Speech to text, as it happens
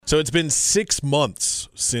So it's been 6 months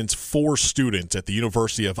since 4 students at the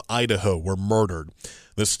University of Idaho were murdered.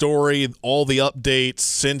 The story, all the updates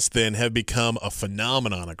since then have become a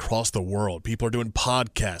phenomenon across the world. People are doing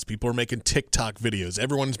podcasts. People are making TikTok videos.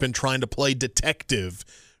 Everyone's been trying to play detective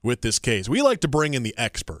with this case. We like to bring in the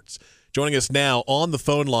experts. Joining us now on the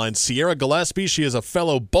phone line, Sierra Gillespie. She is a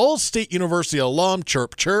fellow Ball State University alum,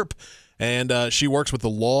 chirp, chirp, and she works with the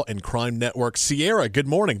Law and Crime Network. Sierra, good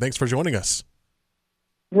morning. Thanks for joining us.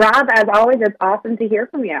 Rob, as always, it's awesome to hear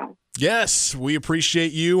from you. Yes, we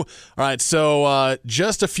appreciate you. All right, so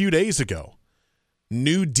just a few days ago,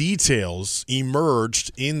 new details emerged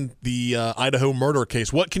in the Idaho murder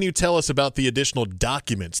case. What can you tell us about the additional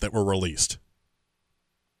documents that were released?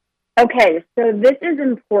 Okay, so this is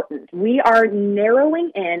important. We are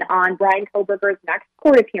narrowing in on Bryan Kohberger's next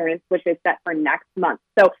court appearance, which is set for next month.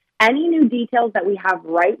 So any new details that we have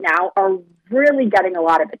right now are really getting a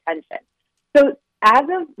lot of attention. So as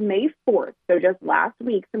of May 4th, so just last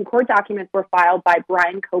week, some court documents were filed by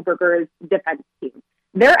Bryan Kohberger's defense team.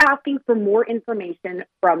 They're asking for more information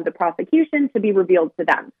from the prosecution to be revealed to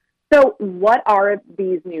them. So what are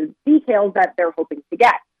these new details that they're hoping to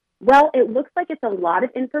get? Well, it looks like it's a lot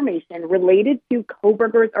of information related to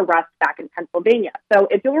Kohberger's arrest back in Pennsylvania. So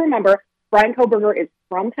if you'll remember, Bryan Kohberger is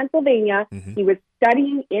from Pennsylvania. Mm-hmm. He was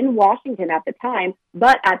studying in Washington at the time,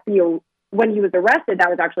 but when he was arrested, that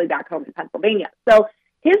was actually back home in Pennsylvania. So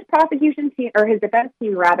his prosecution team, or his defense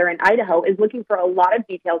team rather, in Idaho is looking for a lot of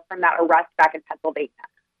details from that arrest back in Pennsylvania.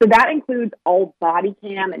 So that includes all body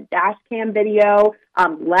cam and dash cam video,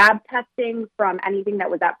 lab testing from anything that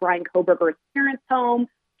was at Bryan Kohberger's parents' home,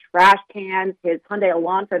 trash cans, his Hyundai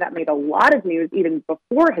Elantra that made a lot of news even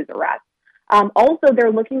before his arrest. Also,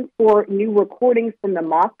 they're looking for new recordings from the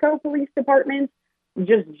Moscow Police Department,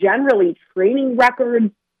 just generally training records,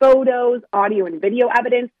 photos, audio, and video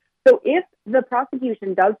evidence. So if the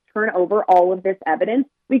prosecution does turn over all of this evidence,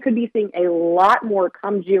 we could be seeing a lot more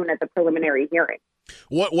come June at the preliminary hearing.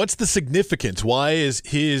 What's the significance? Why is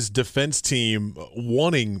his defense team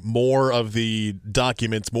wanting more of the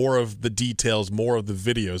documents, more of the details, more of the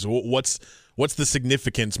videos? What's the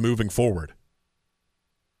significance moving forward?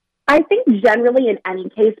 I think generally in any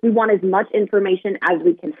case, we want as much information as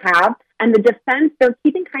we can have. And the defense, they're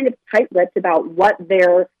keeping kind of tight-lipped about what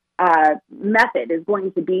their method is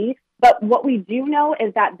going to be. But what we do know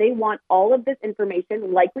is that they want all of this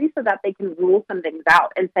information likely so that they can rule some things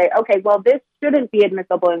out and say, okay, well, this shouldn't be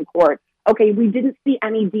admissible in court. Okay, we didn't see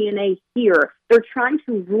any DNA here. They're trying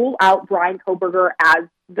to rule out Bryan Kohberger as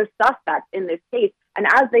the suspect in this case. And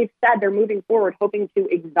as they've said, they're moving forward hoping to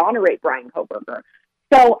exonerate Bryan Kohberger.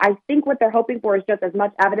 So I think what they're hoping for is just as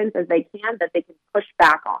much evidence as they can that they can push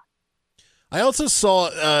back on. I also saw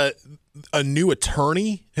a new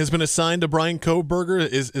attorney has been assigned to Bryan Kohberger.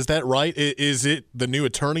 Is that right? Is it the new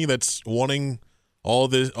attorney that's wanting all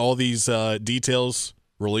these details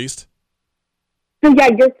released? So yeah,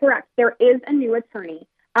 you're correct. There is a new attorney,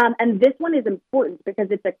 and this one is important because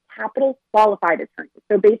it's a capital qualified attorney.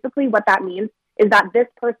 So basically, what that means is that this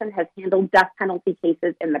person has handled death penalty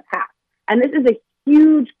cases in the past, and this is a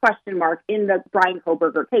huge question mark in the Bryan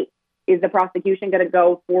Kohberger case. Is the prosecution going to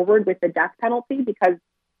go forward with the death penalty? Because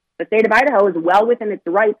the state of Idaho is well within its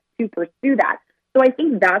rights to pursue that. So I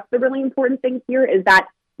think that's the really important thing here is that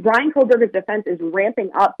Bryan Kohberger's defense is ramping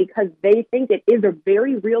up because they think it is a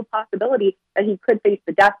very real possibility that he could face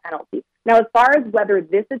the death penalty. Now, as far as whether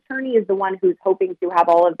this attorney is the one who's hoping to have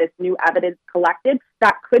all of this new evidence collected,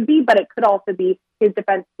 that could be, but it could also be his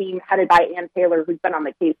defense team headed by Ann Taylor, who's been on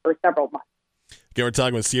the case for several months. Okay, we're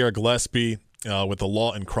talking with Sierra Gillespie with the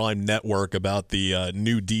Law and Crime Network about the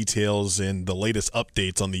new details and the latest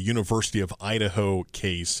updates on the University of Idaho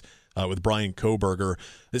case with Bryan Kohberger.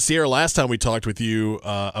 Sierra, last time we talked with you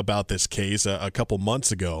about this case a couple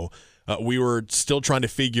months ago, we were still trying to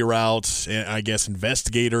figure out, and I guess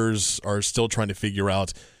investigators are still trying to figure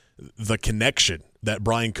out the connection that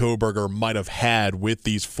Bryan Kohberger might have had with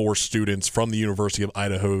these 4 students from the University of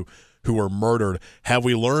Idaho who were murdered. Have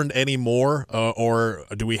we learned any more, or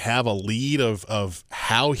do we have a lead of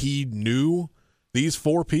how he knew these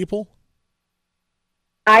 4 people?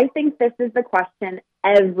 I think this is the question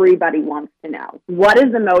everybody wants to know. What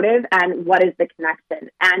is the motive and what is the connection?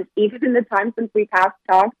 And even in the time since we past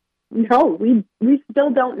talked, no, we still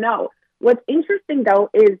don't know. What's interesting, though,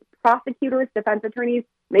 is prosecutors, defense attorneys,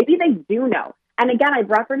 maybe they do know. And again, I've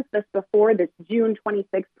referenced this before, this June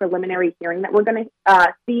 26th preliminary hearing that we're going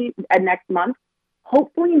to see next month.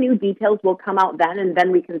 Hopefully new details will come out then, and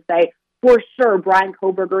then we can say, for sure, Bryan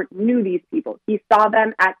Kohberger knew these people. He saw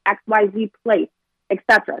them at XYZ place,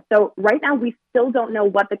 etc. So right now, we still don't know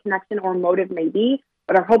what the connection or motive may be,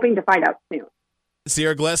 but are hoping to find out soon.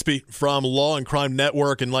 Sierra Gillespie from Law and Crime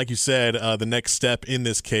Network, and like you said, the next step in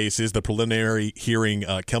this case is the preliminary hearing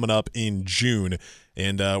coming up in June,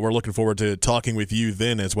 and we're looking forward to talking with you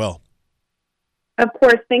then as well. Of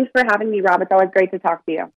course. Thanks for having me, Rob. It's always great to talk to you.